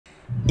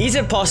Is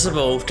it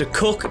possible to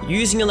cook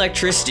using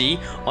electricity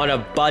on a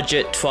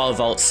budget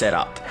 12-volt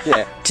setup?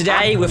 Yeah.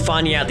 Today, we're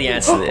finding out the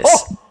answer to this.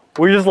 Oh,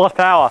 we just lost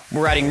power.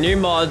 We're adding new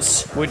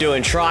mods, we're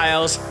doing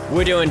trials,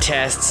 we're doing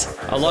tests.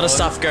 A lot of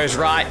stuff goes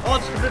right. Oh,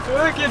 it's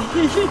working.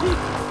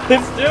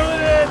 It's doing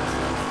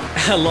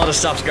it. A lot of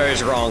stuff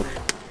goes wrong.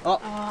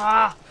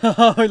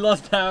 Oh, we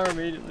lost power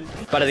immediately.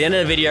 But at the end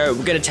of the video,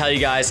 we're gonna tell you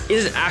guys,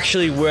 is it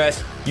actually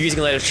worth using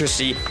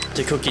electricity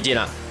to cook your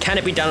dinner? Can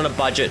it be done on a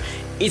budget?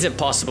 Is it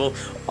possible?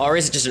 Or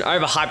is it just an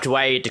overhyped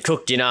way to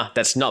cook dinner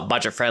that's not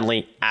budget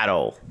friendly at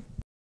all?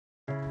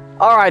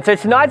 Alright, so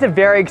tonight's a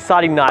very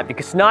exciting night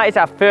because tonight is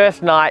our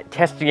first night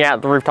testing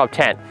out the rooftop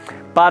tent.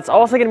 But it's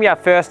also gonna be our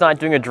first night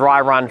doing a dry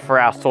run for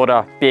our sort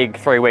of big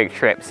 3-week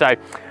trip. So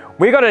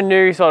we got a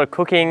new sort of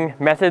cooking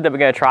method that we're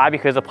gonna try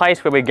because the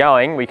place where we're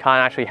going, we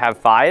can't actually have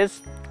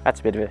fires. That's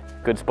a bit of a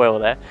good spoiler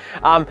there.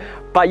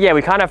 But yeah,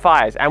 we can't have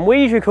fires. And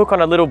we usually cook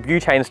on a little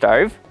butane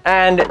stove.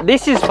 And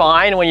this is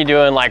fine when you're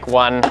doing like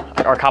one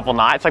or a couple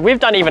nights. Like we've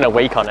done even a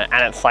week on it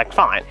and it's like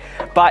fine.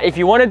 But if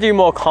you want to do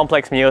more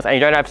complex meals and you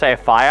don't have, say, a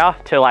fire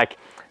to like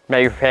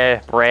maybe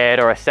prepare bread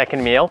or a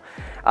second meal,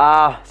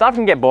 stuff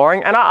can get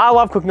boring. And I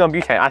love cooking on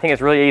butane. I think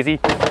it's really easy.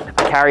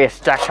 I carry a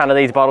stack ton of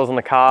these bottles in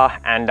the car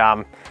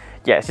and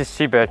yeah, it's just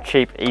super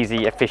cheap,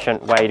 easy,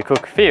 efficient way to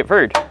cook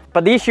food.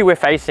 But the issue we're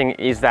facing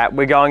is that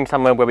we're going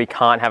somewhere where we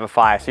can't have a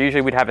fire. So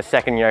usually we'd have a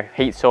second,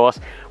 heat source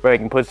where we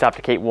can put stuff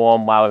to keep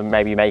warm while we're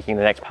maybe making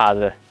the next part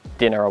of the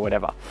dinner or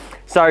whatever.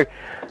 So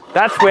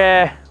that's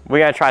where we're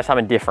gonna try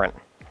something different.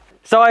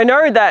 So I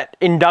know that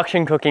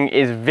induction cooking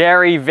is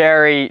very,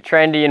 very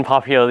trendy and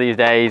popular these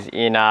days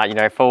in,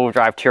 full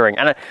drive touring.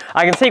 And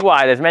I can see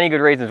why, there's many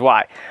good reasons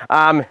why.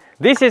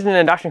 This isn't an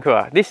induction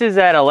cooker. This is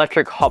an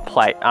electric hot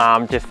plate,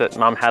 just that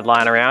Mum had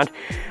lying around.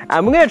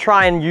 And we're gonna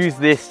try and use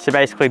this to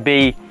basically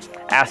be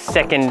our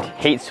second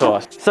heat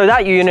source. So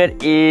that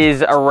unit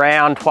is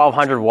around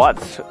 1200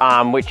 watts,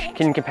 which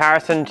in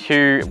comparison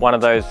to one of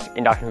those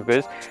induction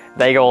cookers,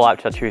 they go all up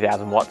to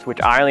 2000 watts,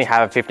 which I only have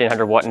a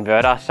 1500 watt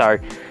inverter. So,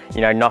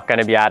 not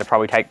gonna be able to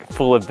probably take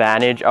full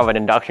advantage of an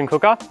induction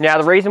cooker. Now,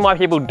 the reason why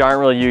people don't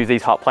really use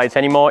these hot plates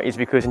anymore is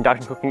because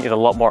induction cooking is a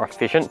lot more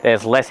efficient.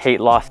 There's less heat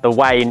loss. The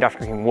way induction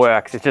cooking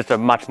works, it's just a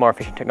much more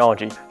efficient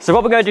technology. So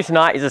what we're gonna do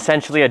tonight is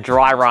essentially a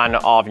dry run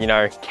of,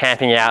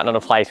 camping out in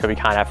a place where we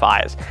can't have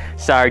fires.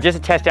 So just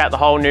to test out the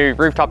whole new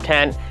rooftop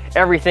tent,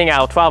 everything,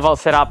 our 12-volt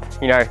setup,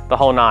 the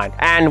whole 9.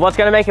 And what's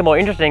gonna make it more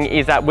interesting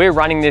is that we're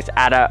running this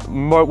at a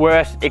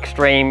worst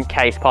extreme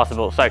case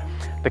possible. So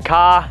the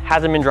car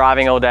hasn't been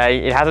driving all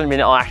day. It hasn't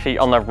been actually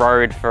on the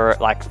road for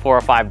like 4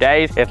 or 5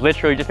 days. It's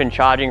literally just been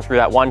charging through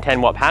that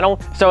 110 watt panel.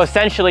 So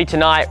essentially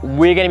tonight,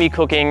 we're gonna be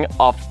cooking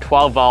off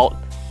 12 volt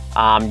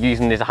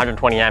using this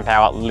 120 amp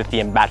hour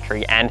lithium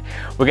battery. And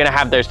we're gonna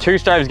have those 2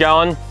 stoves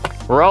going.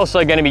 We're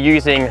also gonna be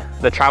using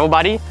the Travel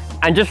Buddy.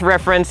 And just for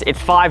reference, it's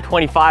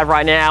 5:25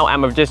 right now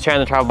and we've just turned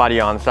the Travel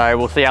Buddy on. So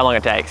we'll see how long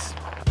it takes.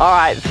 All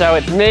right, so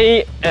it's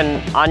me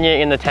and Anya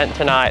in the tent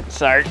tonight.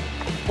 So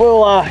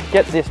we'll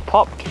get this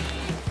popped.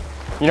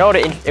 You know what,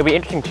 it'll be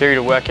interesting too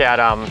to work out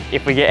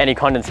if we get any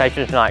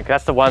condensation tonight, because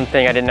that's the one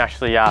thing I didn't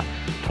actually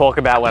talk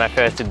about when I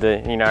first did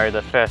the,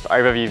 the first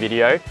overview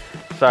video.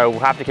 So we'll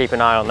have to keep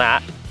an eye on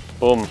that.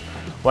 Boom.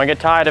 Won't get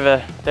tired of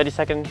a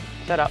 30-second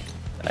setup.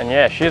 And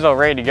yeah, she's all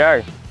ready to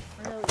go.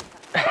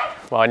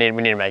 Well, we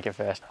need to make it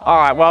first. All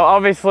right, well,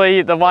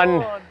 obviously the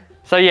one,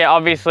 so yeah,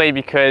 obviously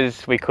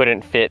because we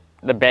couldn't fit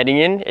the bedding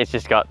in, it's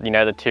just got,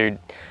 the 2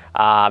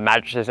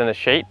 mattresses and the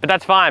sheet, but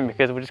that's fine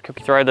because we'll just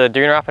throw the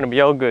doona up and it'll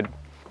be all good.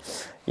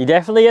 You're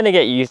definitely gonna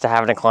get used to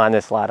having to climb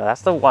this ladder.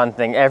 That's the one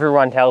thing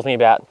everyone tells me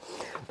about.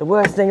 The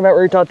worst thing about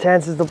rooftop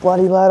tents is the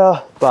bloody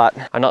ladder. But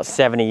I'm not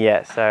 70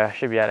 yet, so I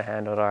should be able to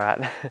handle it all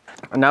right.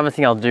 Another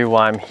thing I'll do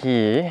while I'm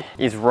here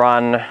is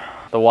run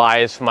the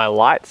wires for my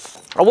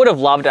lights. I would have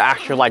loved to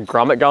actually like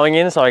grommet going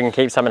in so I can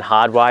keep something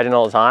hardwired in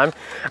all the time.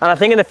 And I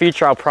think in the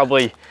future I'll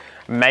probably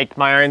make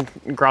my own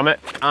grommet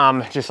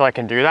just so I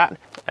can do that.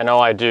 And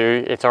all I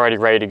do, it's already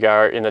ready to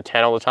go in the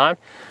tent all the time.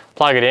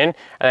 Plug it in and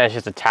then it's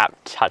just a tap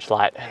touch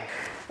light.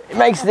 It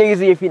makes it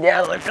easy if you're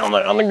down like on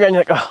the ground,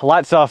 you're like, oh,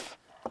 lights off.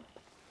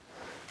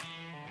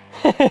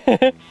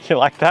 You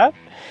like that?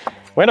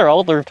 When are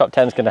all the rooftop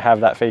tents gonna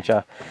have that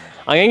feature?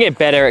 I'm gonna get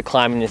better at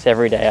climbing this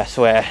every day, I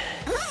swear.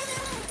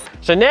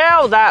 So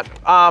now that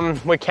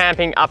we're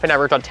camping up in our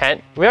rooftop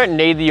tent, we don't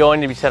need the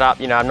awning to be set up.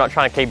 I'm not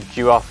trying to keep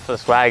dew off the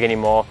swag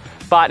anymore,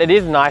 but it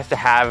is nice to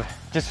have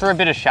just for a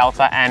bit of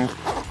shelter. And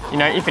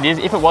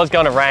if it was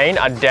going to rain,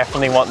 I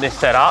definitely want this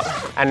set up.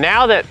 And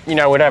now that we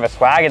don't have a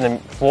swag in the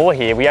floor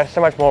here, we have so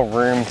much more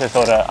room to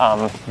sort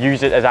of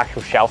use it as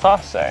actual shelter.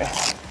 So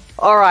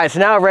all right, so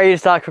now we're ready to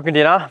start cooking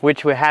dinner,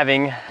 which we're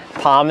having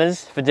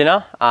Palmer's for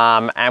dinner,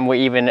 and we're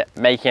even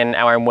making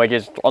our own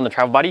wedges on the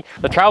Travel Buddy.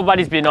 The Travel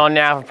Buddy's been on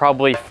now for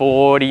probably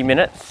 40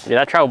 minutes. Yeah,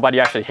 that Travel Buddy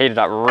actually heated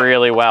up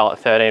really well at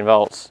 13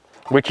 volts,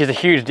 which is a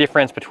huge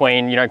difference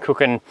between,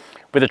 cooking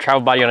with a Travel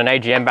Buddy on an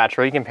AGM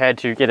battery compared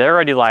to, yeah, they're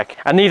already like,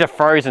 and these are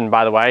frozen,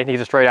 by the way. These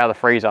are straight out of the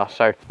freezer.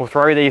 So we'll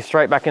throw these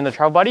straight back in the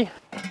Travel Buddy.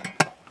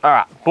 All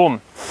right,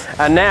 boom.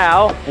 And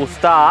now we'll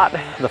start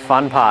the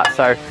fun part.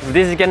 So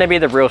this is gonna be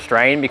the real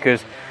strain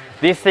because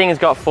this thing's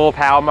got 4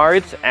 power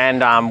modes,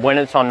 and when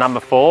it's on number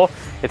 4,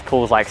 it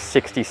pulls like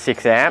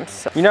 66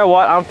 amps. You know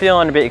what, I'm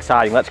feeling a bit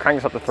exciting. Let's crank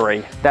this up to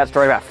 3. That's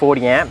drawing about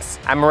 40 amps,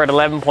 and we're at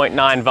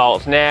 11.9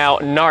 volts. Now,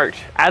 note,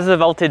 as the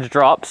voltage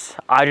drops,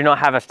 I do not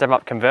have a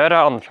step-up converter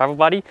on the Travel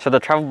Buddy, so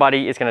the Travel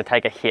Buddy is gonna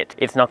take a hit.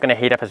 It's not gonna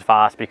heat up as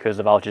fast because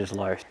the voltage is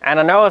low.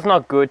 And I know it's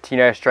not good to,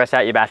 you know, stress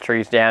out your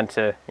batteries down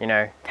to, you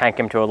know, tank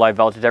them to a low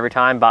voltage every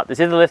time, but this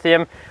is a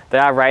lithium. They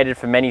are rated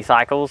for many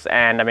cycles,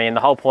 and I mean,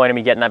 the whole point of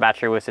me getting that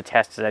battery was to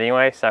test it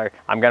anyway, so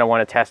I'm gonna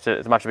wanna test it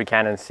as much as we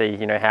can and see,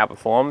 you know, how it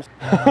performs.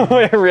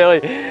 Really,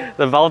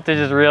 the voltage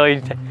is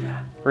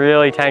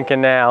really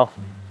tanking now.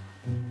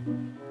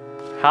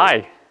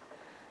 Hi,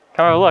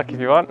 come have a look if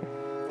you want.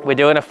 We're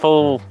doing a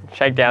full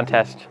shakedown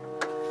test.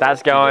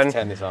 That's going, Just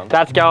turn this on.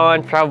 that's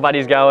going, Travel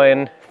Buddy's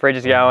going, fridge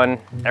is going,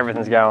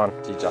 everything's going.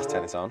 Do you just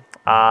turn this on?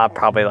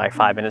 Probably like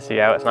 5 minutes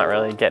ago. It's not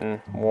really getting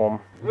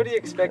warm. What do you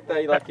expect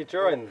though? Like you're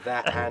drawing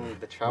that and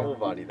the Travel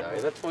Buddy though.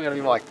 That's probably gonna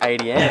be like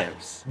 80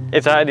 amps.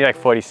 It's only like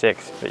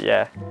 46, but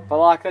yeah. But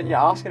like you're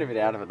asking a bit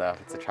out of it though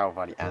if it's the Travel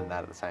Buddy and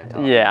that at the same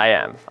time. Yeah, I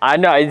am. I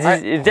know, it's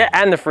that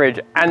and the fridge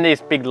and this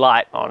big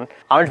light on.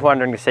 I'm just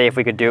wondering to see if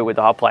we could do it with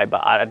the hot plate,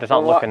 but it's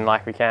not looking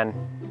like we can.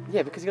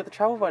 Yeah, because you got the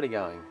Travel Buddy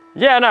going.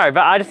 Yeah, no,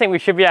 but I just think we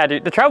should be able to.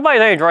 The Travel Buddy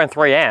is only drawing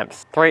 3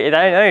 amps. It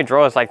only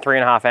draws like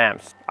 3.5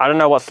 amps. I don't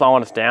know what's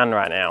slowing us down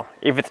right now.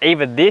 If it's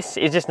either this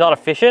is just not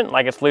efficient,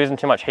 like it's losing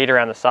too much heat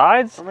around the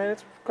sides. I mean,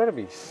 it's got to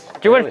be.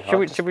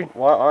 Should we?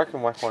 Well, I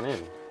can whack one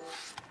in.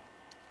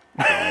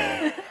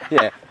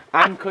 Yeah,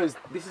 and because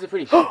this is a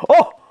pretty.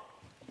 Oh!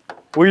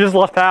 We just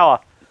lost power.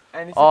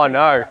 And Oh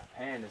no.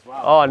 Pan as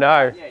well. Oh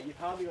no. Yeah, you've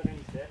hardly got any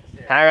surface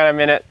there. Hang on a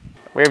minute.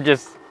 We've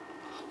just.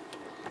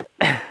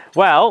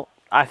 Well,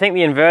 I think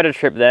the inverter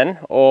tripped then,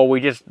 or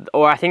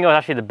I think it was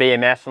actually the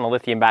BMS on the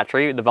lithium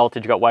battery. The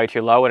voltage got way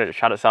too low and it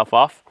shut itself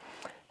off.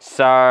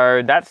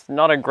 So that's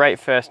not a great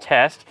first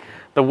test.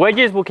 The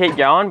wedges will keep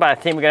going, but I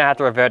think we're gonna have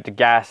to revert to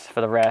gas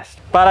for the rest.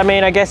 But I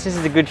mean, I guess this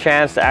is a good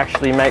chance to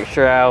actually make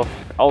sure our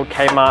old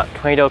Kmart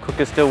 $20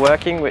 cooker's still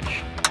working,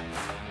 which,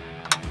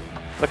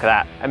 look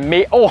at that.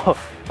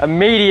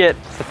 Immediate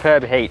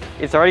superb heat.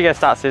 It's already gonna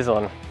start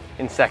sizzling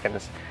in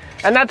seconds.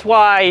 And that's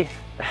why,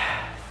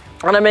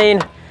 and I mean,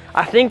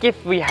 I think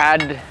if we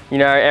had, you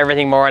know,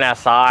 everything more on our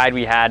side,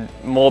 we had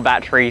more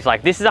batteries,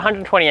 like this is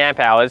 120 amp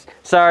hours.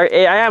 So I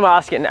am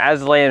asking,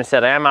 as Liam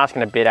said, I am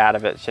asking a bit out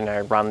of it to, you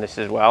know, run this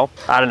as well.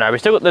 I don't know, we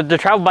still got the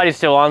Travel Buddy's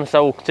still on,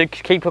 so we'll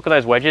keep hooking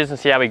those wedges and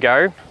see how we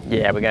go.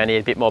 Yeah, we're gonna need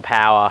a bit more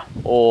power,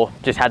 or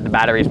just have the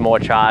batteries more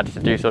charged to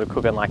do sort of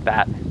cooking like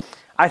that.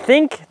 I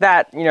think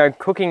that, you know,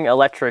 cooking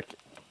electric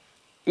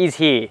is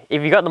here.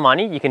 If you got the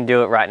money, you can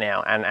do it right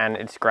now, and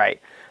it's great.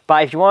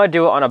 But if you want to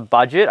do it on a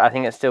budget, I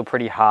think it's still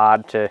pretty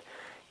hard to,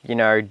 you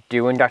know,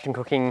 do induction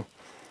cooking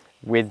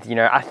with, you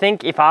know, I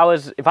think if I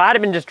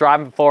had been just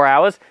driving for 4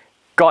 hours,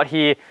 got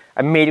here,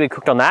 immediately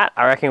cooked on that,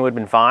 I reckon it would have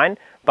been fine.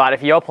 But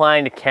if you're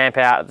planning to camp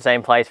out at the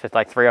same place for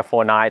like 3 or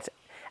 4 nights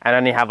and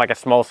only have like a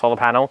small solar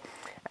panel,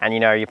 and you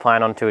know, you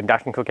plan on to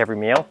induction cook every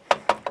meal,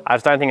 I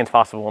just don't think it's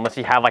possible unless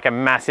you have like a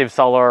massive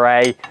solar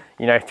array,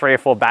 you know, 3 or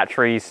 4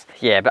 batteries.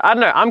 Yeah, but I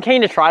don't know, I'm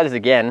keen to try this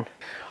again.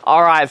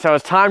 All right, so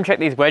it's time to check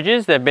these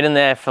wedges. They've been in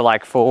there for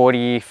like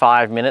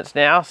 45 minutes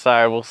now,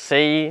 so we'll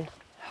see.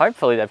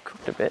 Hopefully they've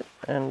cooked a bit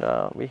and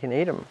we can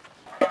eat them.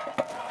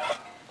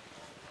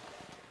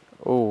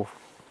 Ooh.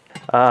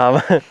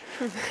 Oh,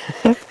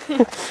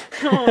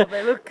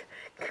 they look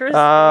crispy.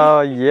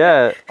 Oh,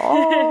 yeah.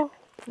 Oh,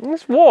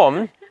 it's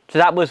warm. So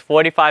that was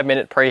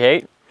 45-minute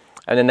preheat,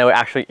 and then they were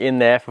actually in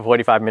there for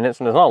 45 minutes,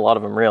 and there's not a lot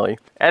of them really.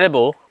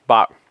 Edible,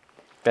 but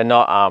they're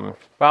not,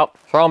 well,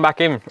 throw them back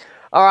in.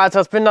 All right, so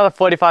it's been another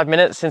 45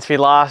 minutes since we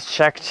last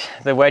checked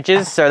the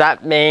wedges. So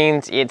that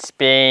means it's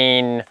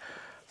been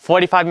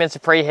 45 minutes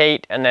of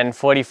preheat and then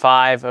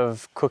 45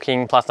 of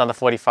cooking plus another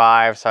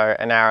 45, so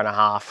an hour and a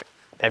half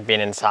they've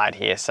been inside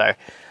here. So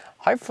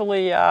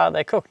hopefully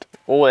they're cooked.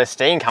 Oh, there's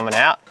steam coming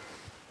out.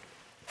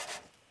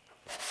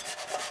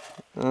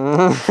 They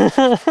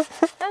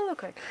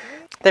look okay.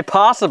 They're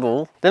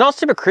passable. They're not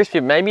super crispy,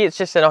 but maybe it's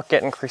just they're not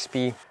getting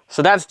crispy.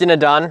 So that's dinner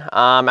done.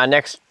 Our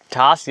next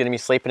task is gonna be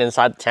sleeping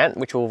inside the tent,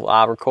 which we'll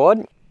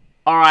record.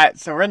 All right,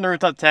 so we're in the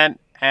rooftop tent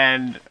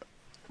and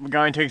we're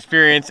going to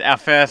experience our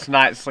first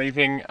night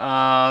sleeping.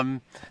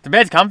 The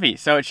bed's comfy,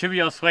 so it should be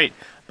all sweet,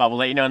 but we'll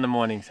let you know in the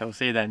morning, so we'll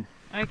see you then.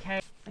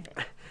 Okay.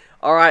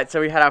 All right,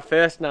 so we had our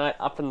first night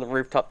up in the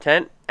rooftop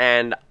tent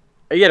and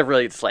you had a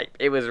really good sleep.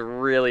 It was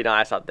really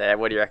nice up there.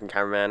 What do you reckon,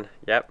 cameraman?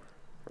 Yep,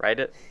 rate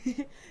it?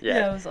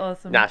 Yeah, it was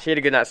awesome. Nah, she had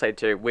a good night's sleep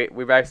too. We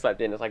both slept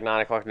in, it's like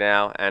 9 o'clock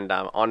now, and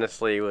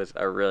honestly, it was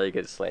a really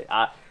good sleep.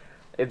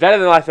 It's better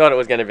than I thought it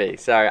was going to be.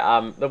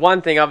 So the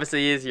one thing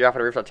obviously is you're up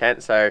in a rooftop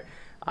tent, so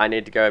I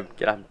need to go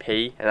get up and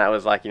pee, and that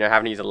was like, you know,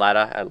 having to use a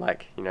ladder at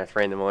like, you know,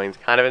 3 in the morning is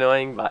kind of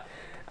annoying, but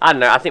I don't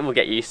know, I think we'll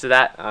get used to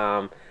that.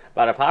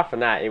 But apart from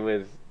that, it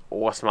was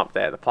awesome up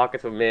there. The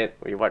pockets were mint.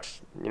 We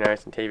watched, you know,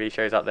 some TV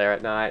shows up there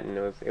at night, and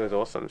it was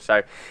awesome.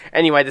 So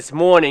anyway, this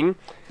morning,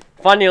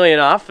 funnily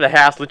enough, the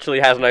house literally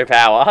has no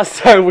power,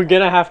 so we're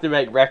gonna have to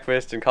make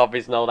breakfast and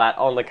coffees and all that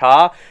on the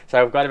car.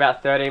 So we've got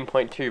about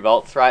 13.2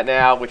 volts right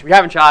now, which we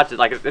haven't charged it.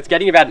 Like, it's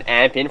getting about an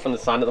amp in from the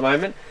sun at the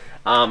moment.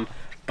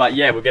 But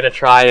yeah, we're gonna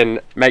try and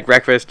make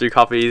breakfast, do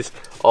coffees,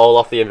 all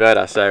off the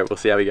inverter. So we'll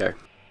see how we go.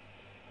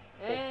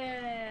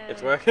 Yeah.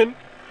 It's working.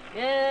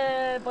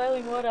 Yeah,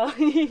 boiling water.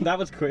 That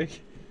was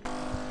quick.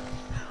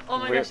 Oh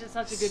my gosh, it's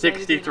such a good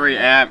 63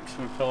 amps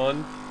we've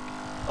gone.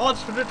 Oh,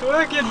 it's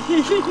working!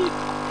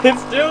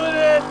 It's doing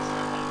it!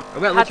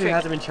 Well, literally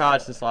hasn't been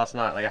charged since last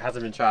night. Like, it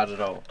hasn't been charged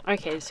at all.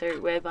 Okay, so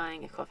we're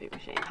buying a coffee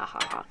machine. Ha ha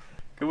ha.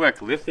 Good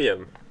work,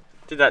 lithium.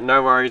 Did that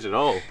no worries at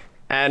all.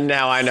 And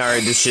now I know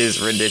this is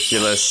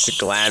ridiculous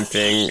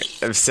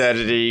glamping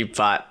absurdity,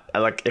 but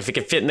like, if it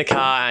could fit in the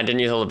car and didn't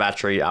use all the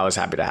battery, I was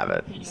happy to have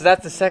it. So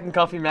that's the second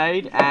coffee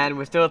made, and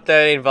we're still at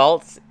 13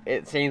 volts.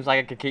 It seems like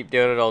I could keep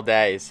doing it all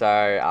day, so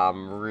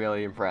I'm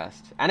really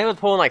impressed. And it was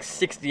pulling like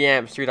 60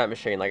 amps through that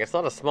machine. Like, it's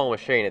not a small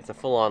machine, it's a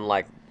full-on,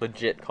 like,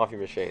 legit coffee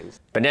machines.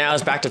 But now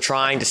it's back to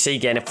trying to see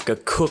again if we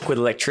could cook with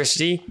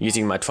electricity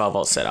using my 12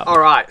 volt setup.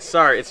 Alright,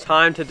 so it's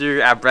time to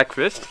do our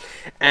breakfast,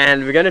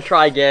 and we're going to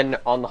try again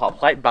on the hot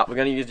plate, but we're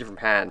going to use a different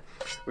pan.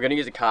 We're going to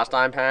use a cast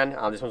iron pan.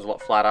 This one's a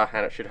lot flatter,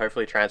 and it should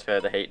hopefully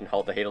transfer the heat and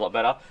hold the heat a lot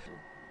better.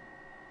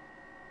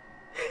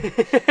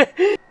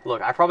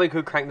 Look, I probably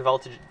could crank the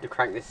voltage to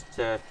crank this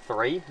to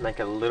 3, make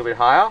it a little bit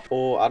higher,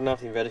 or I don't know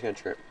if the inverter's going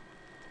to trip.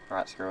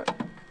 Alright, screw it.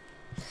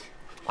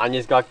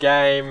 Anya's got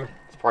game.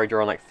 It's probably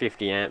drawing like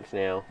 50 amps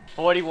now.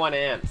 41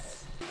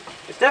 amps.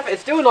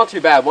 It's still not too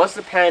bad. Once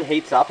the pan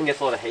heats up and gets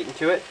a lot of heat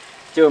into it,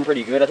 it's doing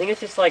pretty good. I think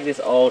it's just like this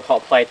old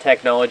hot plate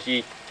technology.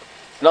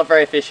 It's not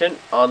very efficient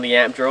on the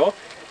amp draw.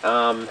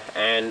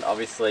 And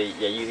obviously,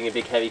 yeah, using a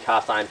big heavy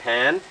cast iron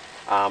pan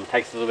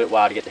takes a little bit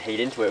while to get the heat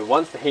into it.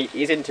 Once the heat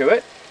is into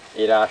it,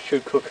 it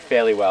should cook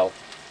fairly well.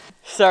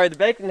 So the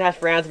bacon and hash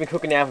browns have been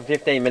cooking now for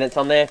 15 minutes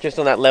on there, just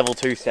on that level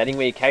 2 setting.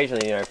 We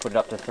occasionally, you know, put it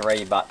up to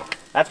 3, but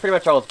that's pretty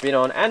much all it's been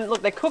on. And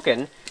look, they're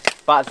cooking,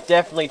 but it's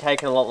definitely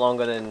taken a lot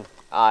longer than,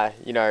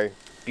 you know,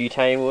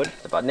 butane would.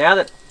 But now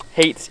that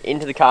heat's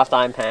into the cast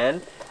iron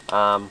pan,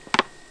 I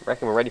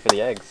reckon we're ready for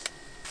the eggs.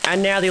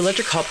 And now the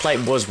electric hot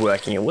plate was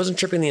working. It wasn't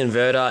tripping the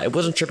inverter, it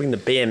wasn't tripping the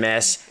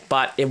BMS,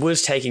 but it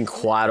was taking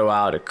quite a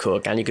while to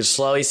cook, and you could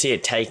slowly see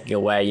it taking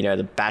away, you know,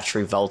 the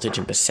battery voltage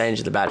and percentage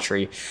of the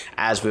battery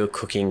as we were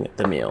cooking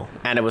the meal.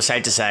 And it was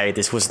safe to say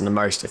this wasn't the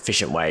most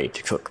efficient way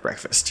to cook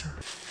breakfast.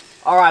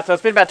 Alright, so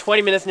it's been about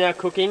 20 minutes now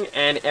cooking,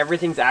 and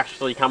everything's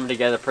actually coming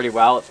together pretty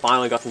well. It's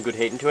finally got some good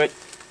heat into it.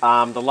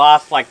 The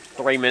last like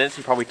 3 minutes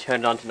we probably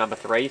turned it on to number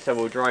 3, so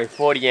we're drawing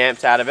 40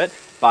 amps out of it,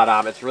 but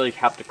it's really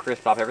helped to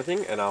crisp up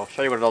everything, and I'll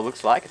show you what it all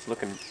looks like. It's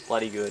looking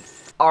bloody good.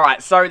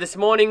 Alright, so this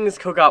morning's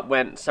cook up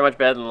went so much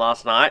better than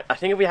last night. I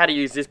think if we had to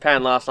use this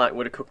pan last night, we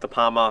would have cooked the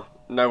parma,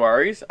 no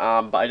worries,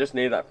 but I just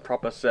need that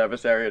proper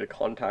surface area to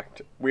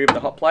contact with the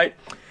hot plate.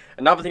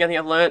 Another thing I think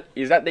I've learned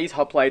is that these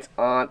hot plates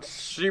aren't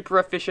super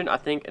efficient. I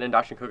think an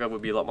induction cooker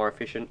would be a lot more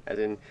efficient, as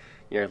in,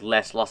 you know,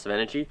 less loss of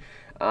energy.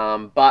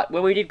 But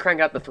when we did crank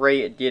out the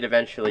 3, it did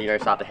eventually, you know,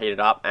 start to heat it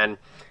up. And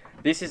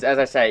this is, as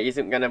I say,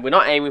 we're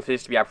not aiming for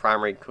this to be our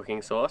primary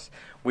cooking source.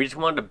 We just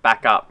wanted to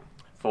back up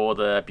for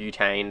the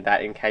butane,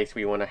 that in case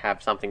we want to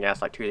have something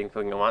else, like 2 things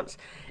cooking at once,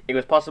 it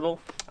was possible.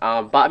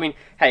 But I mean,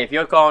 hey, if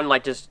you're going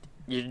like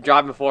you're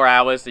driving for 4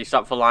 hours, you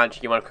stop for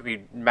lunch, you want to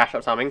quickly mash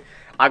up something,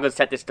 I could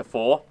set this to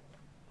 4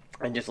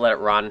 and just let it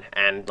run,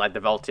 and like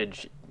the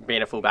voltage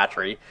being a full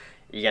battery,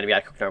 you're going to be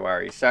able to cook no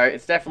worries. So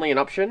it's definitely an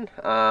option,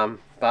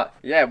 but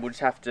yeah, we'll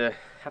just have to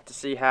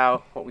see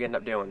what we end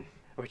up doing,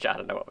 which I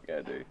don't know what we're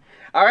going to do.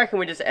 I reckon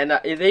we just end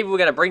up, either we're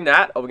going to bring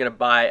that or we're going to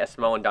buy a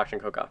small induction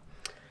cooker.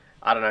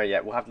 I don't know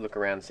yet. We'll have to look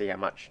around and see how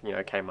much, you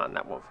know, came out in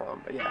that one for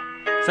them, but yeah.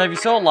 So if you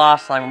saw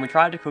last time when we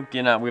tried to cook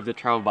dinner with the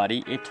travel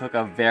buddy, it took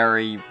a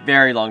very,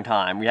 very long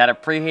time. We had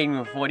it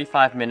preheating for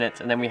 45 minutes,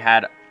 and then we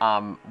had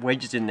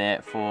wedges in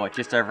there for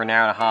just over an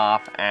hour and a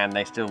half, and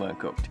they still weren't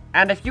cooked.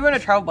 And if you were in a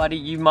travel buddy,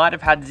 you might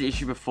have had this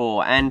issue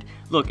before. And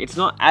look, it's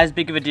not as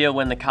big of a deal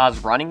when the car's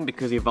running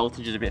because your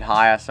voltage is a bit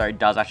higher, so it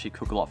does actually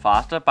cook a lot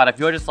faster. But if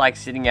you're just like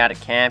sitting out at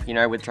camp, you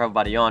know, with travel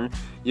buddy on,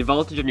 your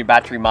voltage on your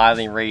battery might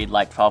only read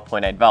like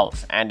 12.8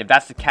 volts. And if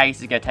that's the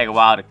case, it's going to take a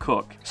while to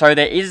cook. So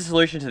there is a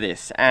solution to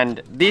this,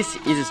 and this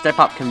is a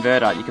step-up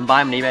converter. You can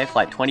buy them on eBay for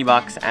like 20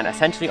 bucks, and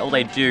essentially all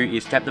they do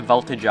is step the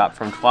voltage up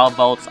from 12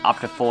 volts up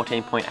to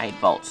 14.8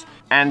 volts.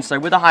 And so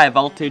with a higher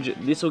voltage,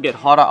 this will get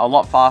hotter a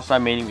lot faster,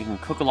 meaning we can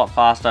cook a lot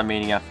faster,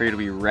 meaning our food will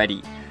be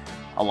ready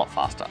a lot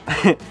faster.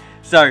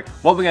 So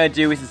what we're going to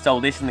do is install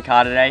this in the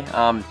car today.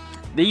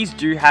 These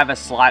do have a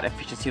slight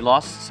efficiency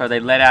loss, so they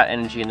let out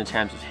energy in the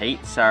terms of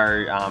heat.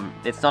 So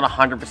it's not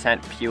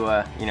 100%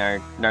 pure, you know,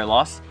 no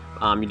loss.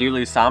 You do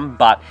lose some,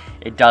 but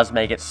it does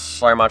make it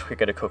so much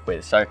quicker to cook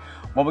with. So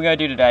what we're going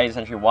to do today is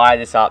essentially wire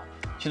this up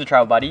to the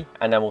Travel Buddy,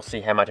 and then we'll see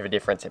how much of a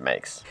difference it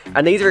makes.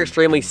 And these are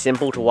extremely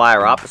simple to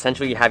wire up.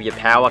 Essentially, you have your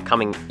power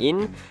coming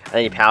in and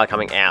then your power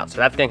coming out. So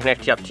that's going to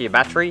connect you up to your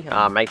battery.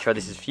 Make sure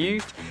this is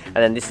fused, and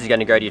then this is going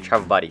to go to your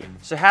Travel Buddy.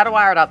 So how to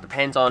wire it up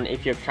depends on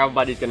if your Travel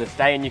Buddy is going to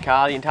stay in your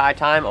car the entire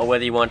time or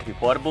whether you want it to be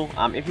portable.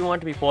 If you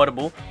want it to be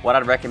portable, what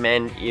I'd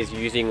recommend is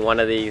using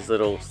one of these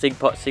little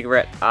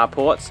cigarette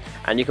ports,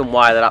 and you can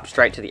wire that up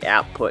straight to the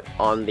output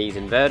on these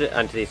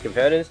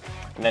converters.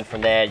 And then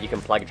from there, you can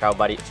plug your Travel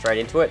Buddy straight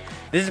into it.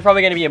 This is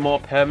probably going to be a more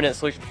permanent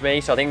solution for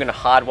me, so I think I'm going to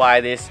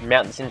hardwire this,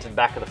 mount this into the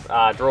back of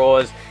the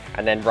drawers,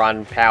 and then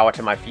run power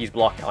to my fuse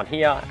block on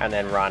here, and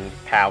then run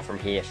power from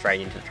here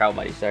straight into the Travel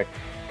Buddy. So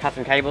cut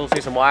some cables,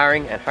 do some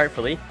wiring, and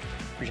hopefully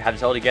we should have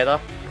this all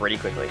together pretty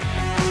quickly.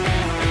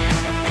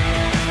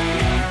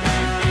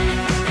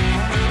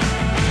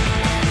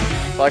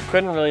 So I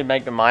couldn't really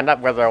make the mind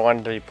up whether I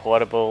wanted to be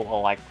portable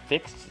or like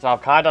fixed, so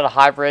I've kind of done a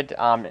hybrid.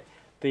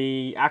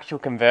 The actual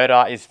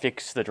converter is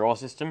fixed to the drawer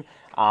system,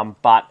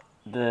 but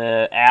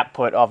the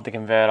output of the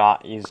converter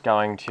is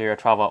going to a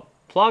 12-volt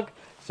plug.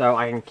 So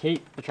I can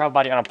keep the Travel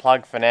Buddy on a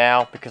plug for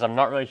now because I'm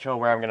not really sure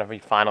where I'm going to be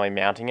finally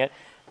mounting it.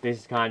 This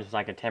is kind of just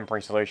like a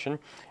temporary solution.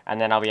 And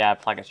then I'll be able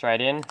to plug it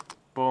straight in,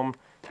 boom,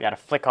 be able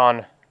to flick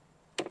on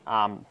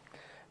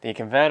the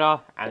converter,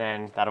 and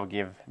then that'll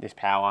give this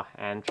power,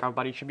 and Travel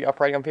Buddy should be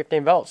operating on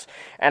 15 volts.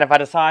 And if I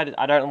decide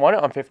I don't want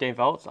it on 15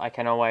 volts, I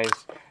can always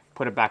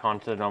put it back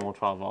onto the normal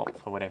 12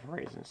 volts for whatever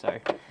reason. So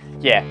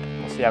yeah,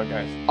 we'll see how it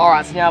goes.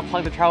 Alright, so now I've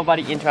plugged the Travel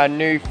Buddy into our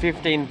new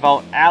 15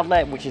 volt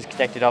outlet, which is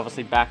connected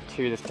obviously back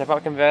to the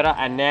step-up converter,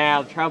 and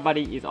now the Travel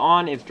Buddy is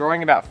on. It's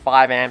drawing about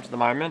 5 amps at the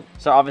moment.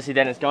 So obviously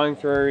then it's going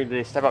through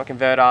the step-up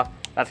converter,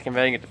 that's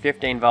converting it to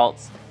 15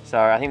 volts. So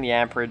I think the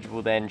amperage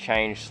will then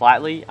change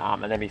slightly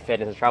and then be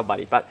fed into the Travel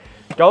Buddy. But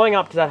going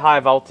up to that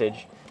high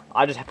voltage,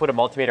 I just put a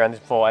multimeter on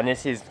this before, and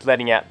this is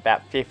letting out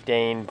about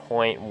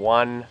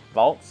 15.1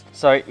 volts.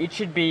 So it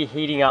should be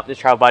heating up this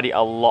Travel Buddy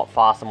a lot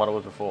faster than what it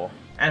was before.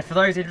 And for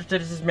those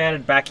interested, this is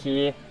mounted back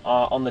here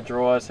on the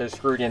drawer, so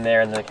screwed in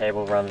there, and the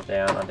cable runs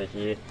down under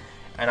here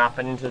and up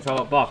and into the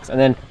 12-volt box. And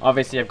then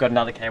obviously I've got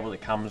another cable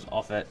that comes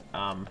off it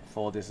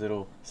for this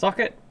little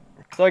socket.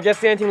 So I guess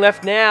the only thing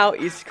left now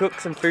is to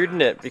cook some food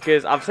in it,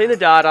 because I've seen the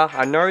data.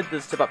 I know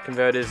the step-up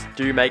converters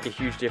do make a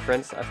huge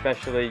difference,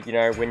 especially, you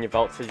know, when your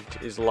voltage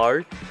is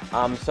low.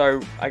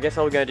 So I guess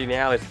all we're going to do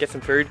now is get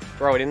some food,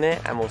 throw it in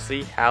there, and we'll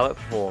see how it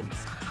performs.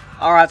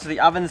 Alright, so the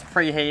oven's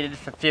preheated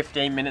for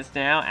 15 minutes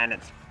now, and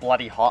it's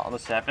bloody hot on the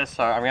surface.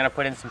 So I'm going to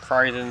put in some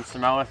frozen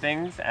Samoa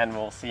things, and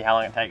we'll see how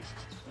long it takes.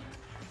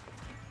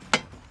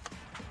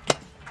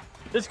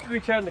 Just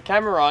quickly turn the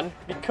camera on,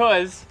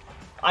 because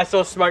I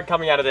saw smoke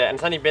coming out of there, and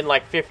it's only been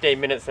like 15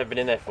 minutes they've been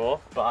in there for,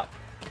 but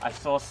I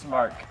saw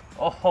smoke.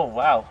 Oh,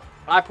 wow.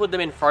 I put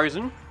them in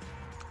frozen.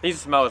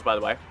 These are Samoas, by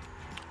the way.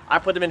 I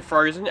put them in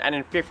frozen, and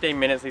in 15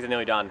 minutes, these are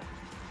nearly done.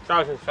 So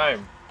it's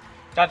insane.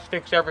 That's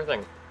fixed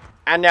everything.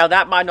 And now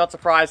that might not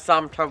surprise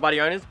some Travel Buddy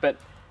owners, but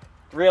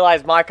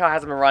realize my car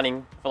hasn't been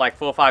running for like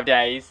 4 or 5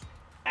 days,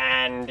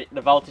 and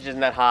the voltage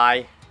isn't that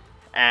high,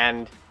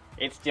 and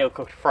it still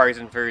cooked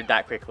frozen food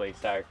that quickly,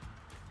 so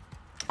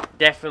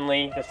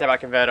definitely the step-up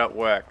converter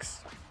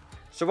works.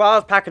 So while I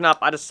was packing up,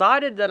 I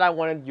decided that I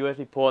wanted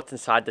USB ports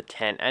inside the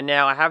tent. And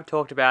now I have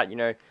talked about, you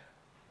know,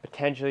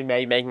 potentially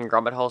maybe making a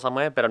grommet hole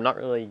somewhere, but I'm not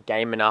really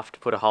game enough to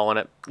put a hole in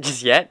it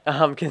just yet,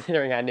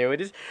 considering how new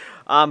it is.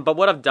 But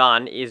what I've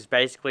done is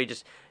basically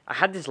I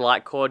had this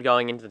light cord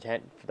going into the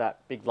tent for that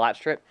big light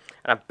strip,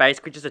 and I've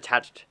basically just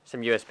attached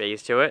some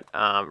USBs to it.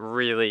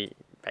 Really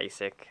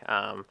basic.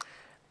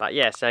 But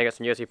yeah, so I got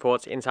some USB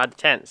ports inside the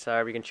tent,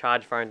 so we can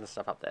charge phones and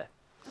stuff up there.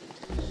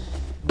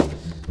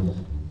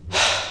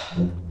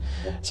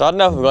 So I don't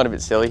know if we've gone a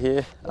bit silly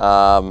here.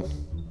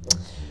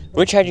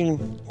 We're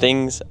changing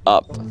things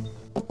up.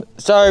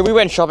 So we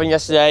went shopping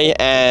yesterday,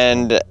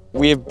 and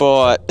we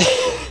bought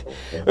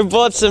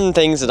some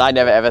things that I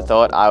never ever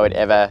thought I would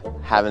ever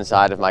have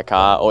inside of my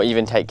car, or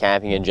even take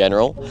camping in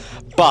general.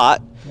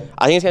 But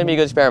I think it's going to be a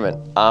good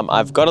experiment.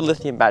 I've got a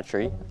lithium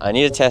battery. I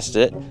need to test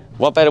it.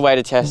 What better way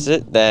to test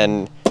it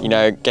than, you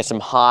know, get some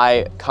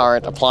high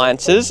current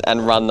appliances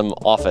and run them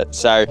off it.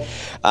 So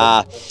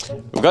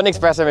we've got an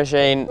espresso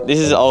machine. This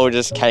is all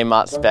just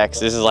Kmart specs.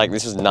 This was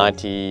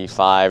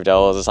 $95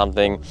 or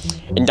something.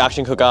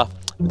 Induction cooker,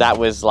 that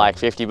was like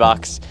 50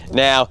 bucks.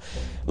 Now,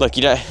 look,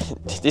 you know,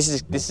 this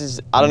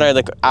is I don't know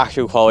the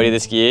actual quality of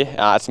this gear.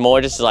 It's more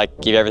just to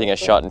like give everything a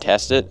shot and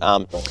test it.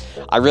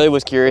 I really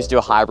was curious to do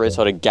a hybrid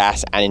sort of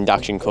gas and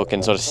induction cook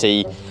and sort of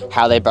see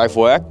how they both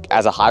work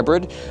as a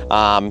hybrid.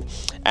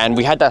 And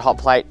we had that hot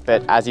plate,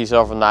 but as you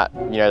saw from that,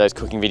 you know, those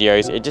cooking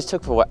videos, it just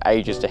took for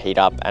ages to heat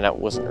up, and it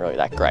wasn't really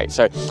that great.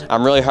 So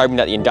I'm really hoping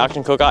that the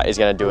induction cooker is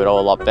going to do it all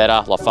a lot better,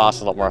 a lot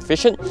faster, a lot more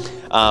efficient.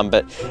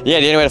 But yeah,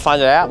 the only way to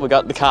find it out, we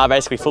got the car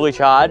basically fully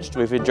charged.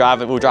 We were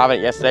driving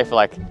it yesterday for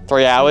like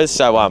 3 hours,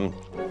 so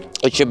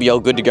it should be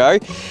all good to go.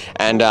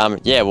 And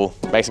yeah, we'll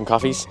make some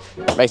coffees,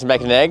 make some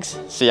bacon and eggs,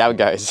 see how it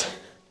goes.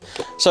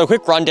 So a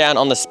quick rundown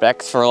on the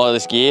specs for a lot of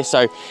this gear.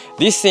 So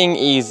this thing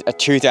is a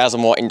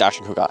 2000 watt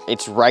induction cooker.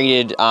 It's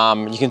rated,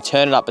 you can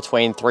turn it up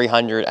between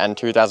 300 and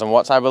 2000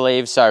 watts, I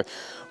believe. So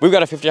we've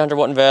got a 1500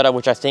 watt inverter,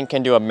 which I think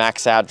can do a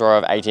max outdraw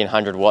of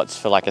 1800 watts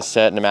for like a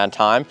certain amount of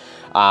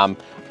time.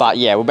 But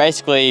yeah, we'll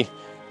basically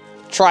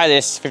try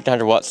this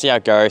 1500 watts, see how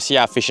it goes, see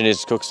how efficient it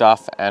is to cook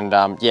stuff. And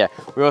yeah,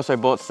 we also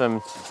bought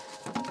some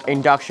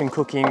induction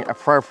cooking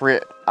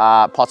appropriate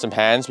pots and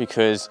pans,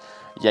 because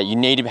yeah, you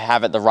need to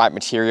have it the right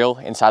material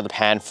inside the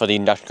pan for the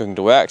induction cooking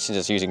to work, since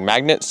it's using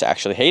magnets to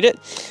actually heat it.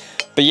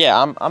 But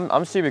yeah,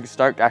 I'm super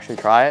stoked to actually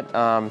try it.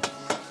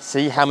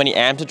 See how many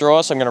amps it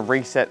draws. So I'm gonna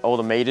reset all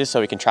the meters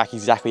so we can track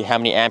exactly how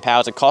many amp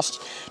hours it costs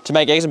to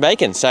make eggs and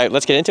bacon. So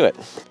let's get into it.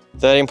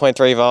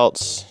 13.3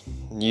 volts,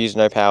 use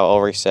no power,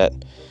 all reset.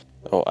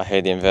 Oh, I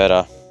heard the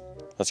inverter.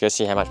 Let's go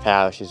see how much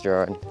power she's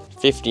drawing.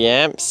 50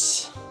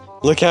 amps.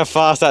 Look how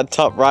fast that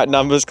top right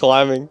number's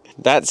climbing.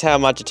 That's how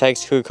much it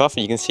takes to cook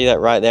coffee. You can see that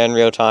right there in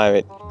real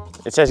time.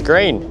 It says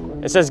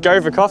green. It says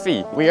go for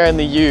coffee. We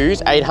only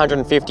use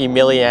 850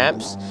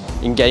 milliamps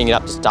in getting it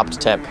up to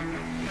temp.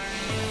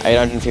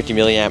 850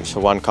 milliamps for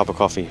 1 cup of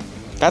coffee.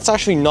 That's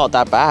actually not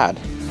that bad.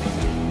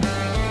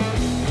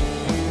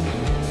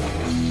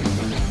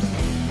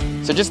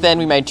 So just then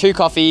we made 2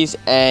 coffees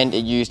and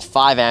it used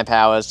 5 amp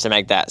hours to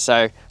make that.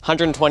 So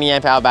 120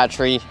 amp hour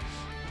battery.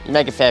 You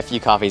make a fair few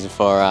coffees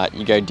before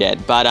you go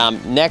dead. But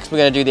next we're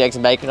gonna do the eggs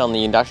and bacon on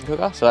the induction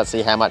cooker. So let's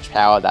see how much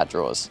power that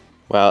draws.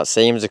 Well, it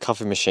seems the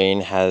coffee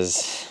machine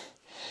has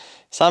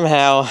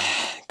somehow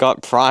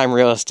got prime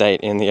real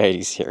estate in the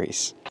 80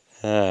 series.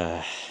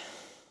 Never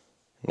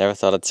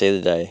thought I'd see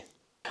the day.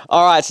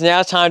 All right, so now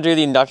it's time to do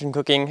the induction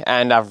cooking,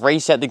 and I've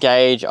reset the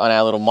gauge on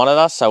our little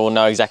monitor so we'll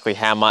know exactly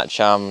how much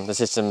the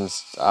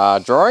system's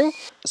drawing.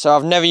 So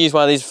I've never used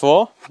one of these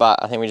before,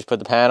 but I think we just put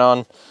the pan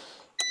on,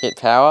 hit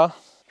power.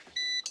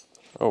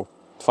 Oh,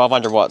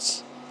 1200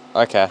 watts.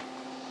 Okay.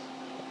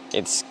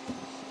 It's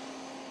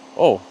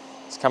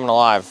coming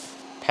alive.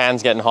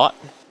 Pan's getting hot.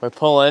 We're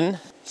pulling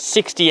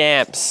 60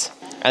 amps,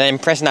 and then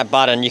pressing that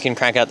button, you can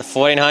crank it up to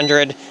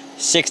 1400,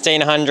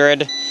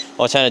 1600,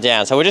 or turn it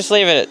down. So we'll just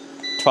leave it at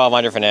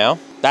 1200 for now.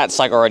 That's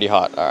like already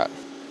hot. All right.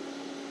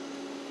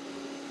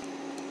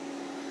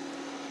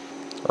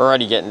 We're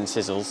already getting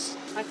sizzles.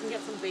 I can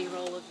get some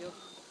B-roll of you.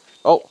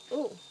 Oh.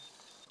 Ooh.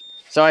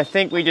 So I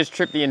think we just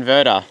tripped the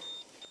inverter.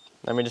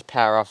 Let me just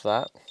power off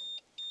that.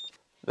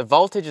 The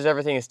voltage is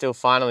everything is still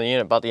fine on the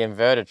unit, but the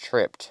inverter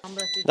tripped.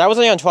 That was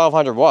only on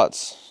 1200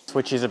 watts,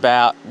 which is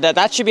about,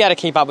 that should be able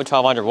to keep up with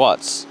 1200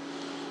 watts.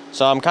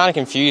 So I'm kind of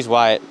confused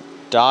why it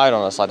died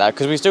on us like that,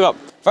 because we still got,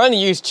 I've only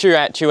used 2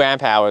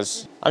 amp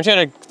hours. I'm just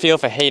gonna feel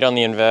for heat on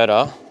the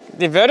inverter.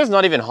 The inverter's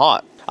not even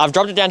hot. I've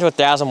dropped it down to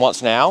 1000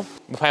 watts now.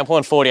 I'm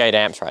pulling 48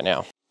 amps right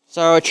now.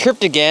 So I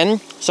tripped again,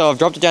 so I've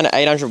dropped it down to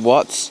 800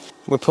 watts.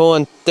 We're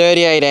pulling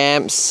 38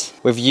 amps.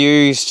 We've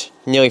used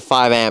nearly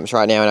 5 amps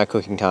right now in our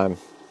cooking time.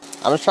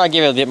 I'm just trying to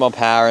give it a bit more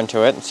power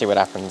into it and see what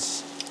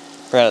happens.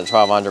 Put it at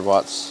 1200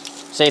 watts.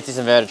 See if this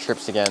inverter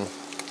trips again.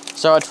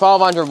 So at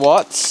 1200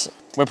 watts,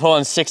 we're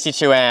pulling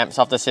 62 amps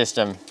off the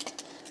system.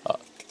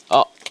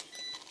 Oh,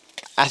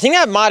 I think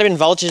that might have been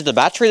voltage of the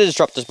battery that just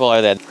dropped us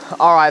below there.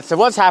 All right, so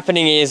what's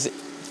happening is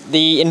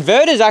the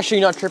inverter's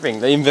actually not tripping.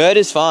 The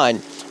inverter's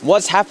fine.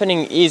 What's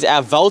happening is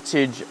our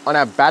voltage on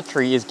our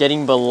battery is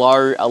getting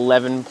below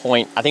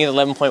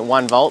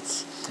 11.1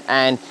 volts,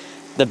 and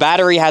the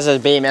battery has a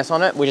BMS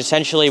on it, which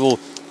essentially will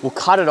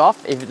cut it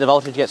off if the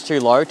voltage gets too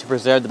low to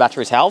preserve the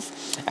battery's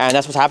health. And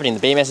that's what's happening. The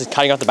BMS is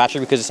cutting off the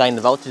battery because it's saying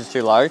the voltage is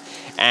too low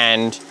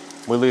and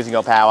we're losing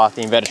our power,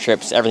 the inverter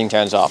trips, everything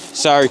turns off.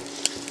 So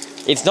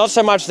it's not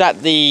so much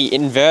that the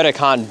inverter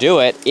can't do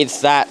it,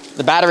 it's that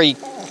the battery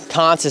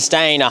can't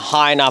sustain a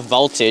high enough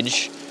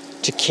voltage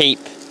to keep,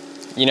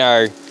 you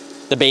know,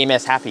 the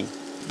BMS happy.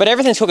 But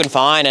everything's cooking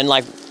fine, and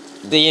like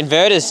the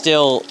inverter's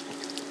still,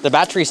 the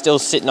battery's still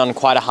sitting on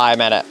quite a high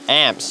amount of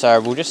amps, so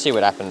we'll just see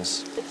what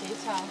happens.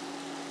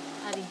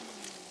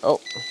 Oh,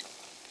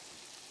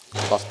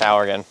 lost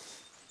power again.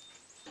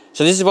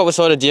 So this is what we're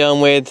sort of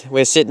dealing with.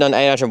 We're sitting on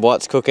 800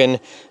 watts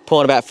cooking,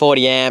 pulling about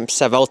 40 amps.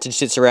 Our voltage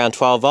sits around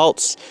 12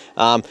 volts.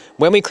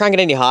 When we crank it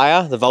any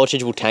higher, the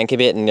voltage will tank a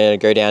bit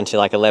and go down to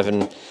like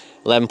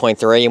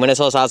 11.3. And when it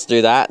sort of starts to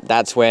do that,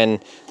 that's when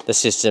the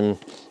system,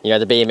 you know,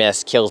 the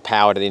BMS kills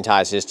power to the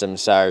entire system.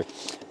 So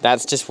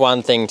that's just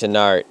one thing to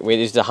note. With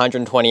this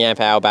 120 amp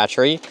hour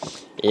battery,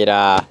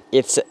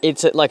 it's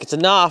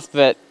enough,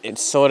 but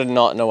it's sort of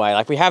not in a way.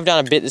 Like we have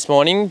done a bit this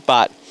morning,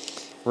 but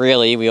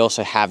really we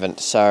also haven't.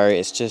 So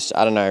it's just,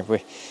 I don't know,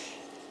 we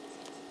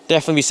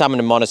definitely be something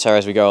to monitor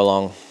as we go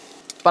along.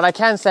 But I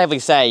can safely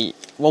say,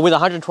 well, with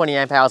 120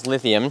 amp hours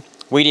lithium,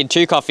 we did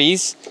 2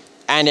 coffees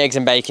and eggs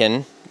and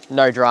bacon,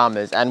 no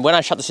dramas. And when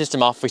I shut the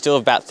system off, we still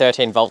have about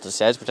 13 volts, it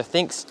says, which I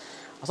think's,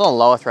 it's on a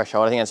lower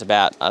threshold. I think that's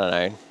about, I don't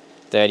know,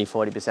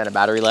 30–40% of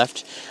battery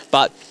left.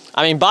 But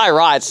I mean, by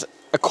rights,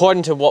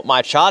 according to what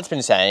my chart's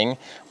been saying,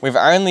 we've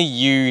only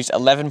used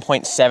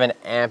 11.7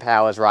 amp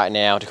hours right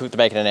now to cook the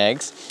bacon and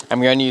eggs, and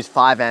we only use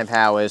 5 amp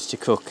hours to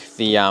cook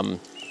the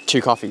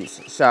 2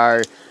 coffees.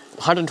 So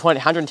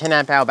 110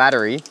 amp hour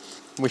battery,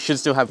 we should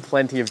still have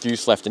plenty of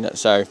juice left in it.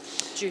 So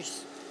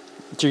Juice.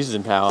 juice is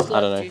in power, I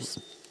don't know. Juice.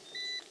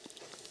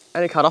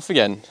 And it cut off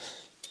again.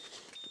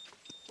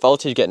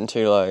 Voltage getting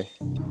too low.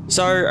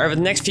 So over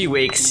the next few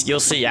weeks, you'll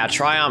see our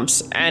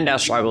triumphs and our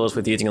struggles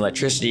with using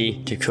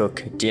electricity to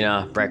cook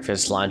dinner,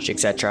 breakfast, lunch,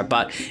 etc.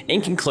 But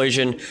in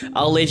conclusion,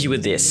 I'll leave you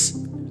with this.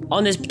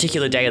 On this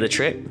particular day of the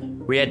trip,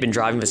 we had been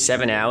driving for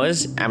 7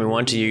 hours and we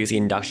wanted to use the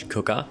induction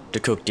cooker to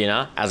cook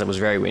dinner as it was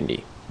very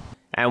windy.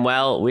 And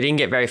well, we didn't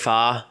get very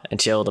far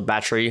until the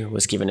battery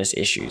was giving us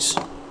issues.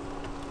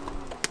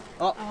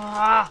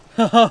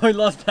 Oh, we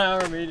lost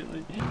power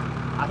immediately.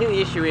 I think the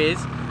issue is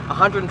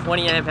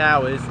 120 amp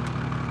hours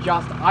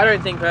I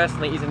don't think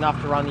personally is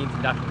enough to run these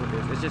induction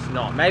cookers. It's just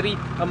not. Maybe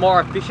a more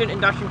efficient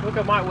induction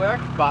cooker might work,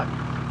 but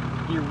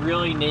you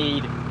really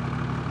need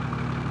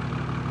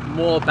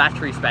more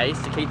battery space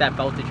to keep that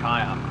voltage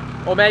higher.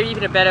 Or maybe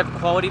even a better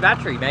quality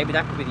battery. Maybe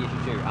that could be the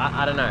issue too.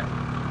 I don't know.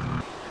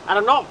 And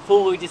I'm not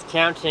fully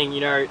discounting,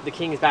 you know, the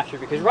King's battery,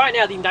 because right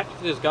now the induction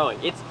cooker is going.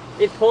 It's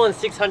pulling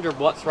 600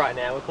 watts right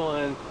now. We're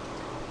pulling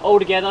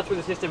altogether through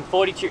the system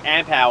 42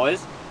 amp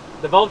hours.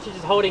 The voltage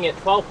is holding at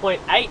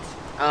 12.8,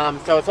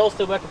 so it's all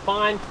still working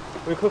fine.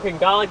 We're cooking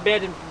garlic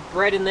bread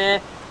in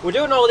there. We're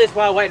doing all this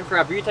while waiting for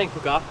our butane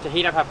cooker to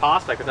heat up our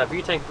pasta, because our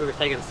butane cooker is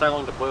taking so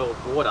long to boil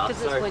water.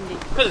 Because it's windy.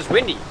 Because it's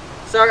windy.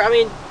 So, I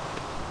mean,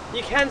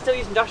 you can still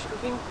use induction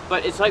cooking,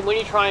 but it's like when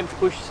you try and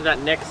push to that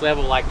next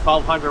level, like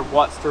 1200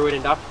 watts through an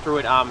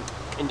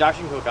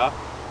induction cooker,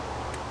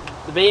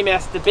 the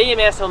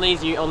BMS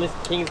on this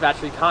King's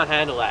battery can't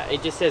handle that.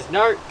 It just says,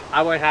 no,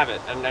 I won't have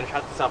it, and then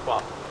shuts itself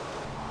off.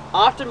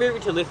 After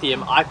moving to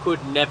lithium, I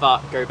could never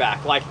go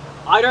back. Like,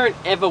 I don't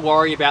ever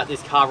worry about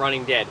this car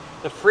running dead.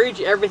 The fridge,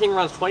 everything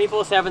runs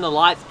 24/7, the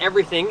lights,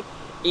 everything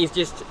is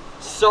just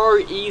so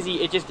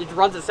easy. It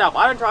runs itself.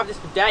 I don't drive this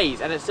for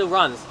days and it still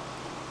runs.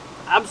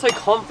 I'm so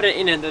confident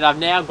in it that I've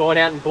now gone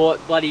out and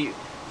bought bloody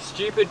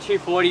stupid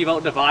 240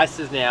 volt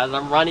devices now that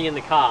I'm running in the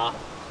car,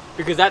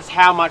 because that's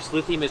how much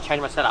lithium has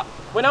changed my setup.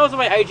 When I was on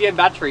my AGM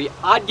battery,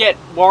 I'd get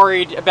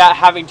worried about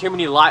having too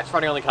many lights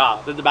running on the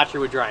car that the battery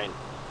would drain.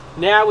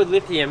 Now with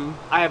lithium,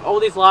 I have all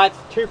these lights,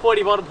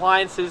 240 volt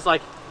appliances.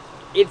 Like,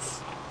 it's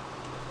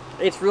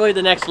really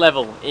the next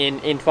level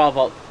in 12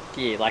 volt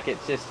gear. Like,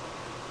 it's just,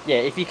 yeah,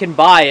 if you can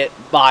buy it,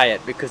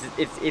 because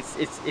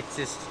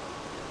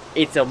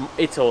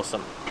it's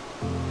awesome.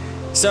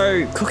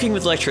 So cooking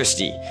with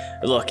electricity,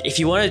 look, if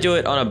you want to do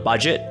it on a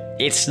budget,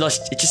 it's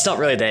just not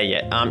really there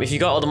yet. If you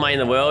got all the money in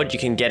the world, you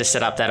can get a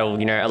setup that'll,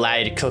 you know, allow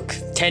you to cook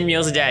 10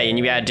 meals a day and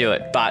you'll be able to do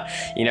it. But,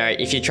 you know,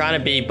 if you're trying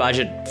to be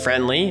budget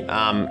friendly,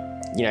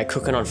 you know,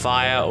 cooking on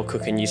fire or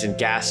cooking using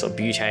gas or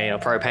butane or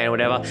propane or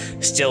whatever,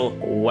 still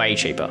way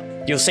cheaper.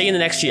 You'll see in the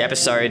next few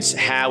episodes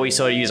how we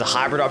sort of use a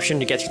hybrid option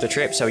to get through the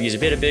trip. So we use a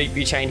bit of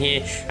butane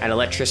here and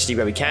electricity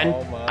where we can.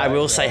 I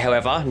will say,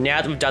 however,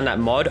 now that we've done that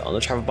mod on the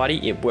Travel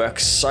Buddy, it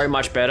works so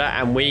much better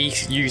and we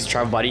use the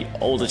Travel Buddy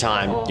all the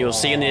time. You'll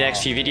see in the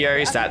next few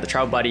videos that the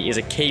Travel Buddy is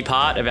a key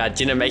part of our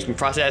dinner making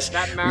process.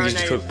 We use it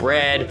to cook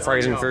bread,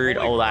 frozen food,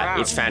 all that.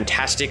 It's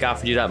fantastic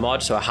after you do that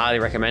mod, so I highly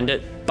recommend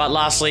it. But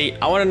lastly,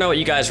 I want to know what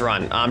you guys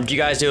run. Do you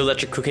guys do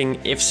electric cooking?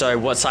 If so,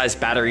 what size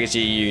batteries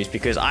do you use?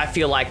 Because I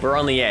feel like we're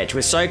on the edge.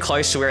 We're so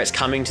close to where it's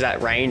coming to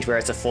that range where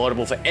it's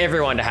affordable for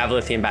everyone to have a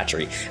lithium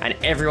battery and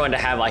everyone to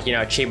have, like, you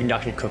know, a cheap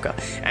induction cooker.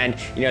 And,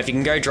 you know, if you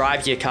can go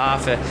drive your car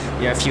for,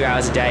 you know, a few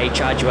hours a day,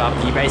 charge you up,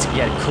 you basically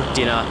get to cook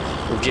dinner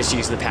with just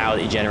using the power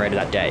that you generated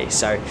that day.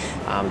 So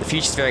the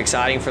future's very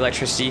exciting for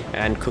electricity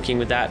and cooking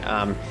with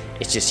that.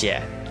 It's just,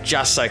 yeah,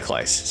 just so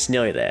close. It's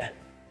nearly there.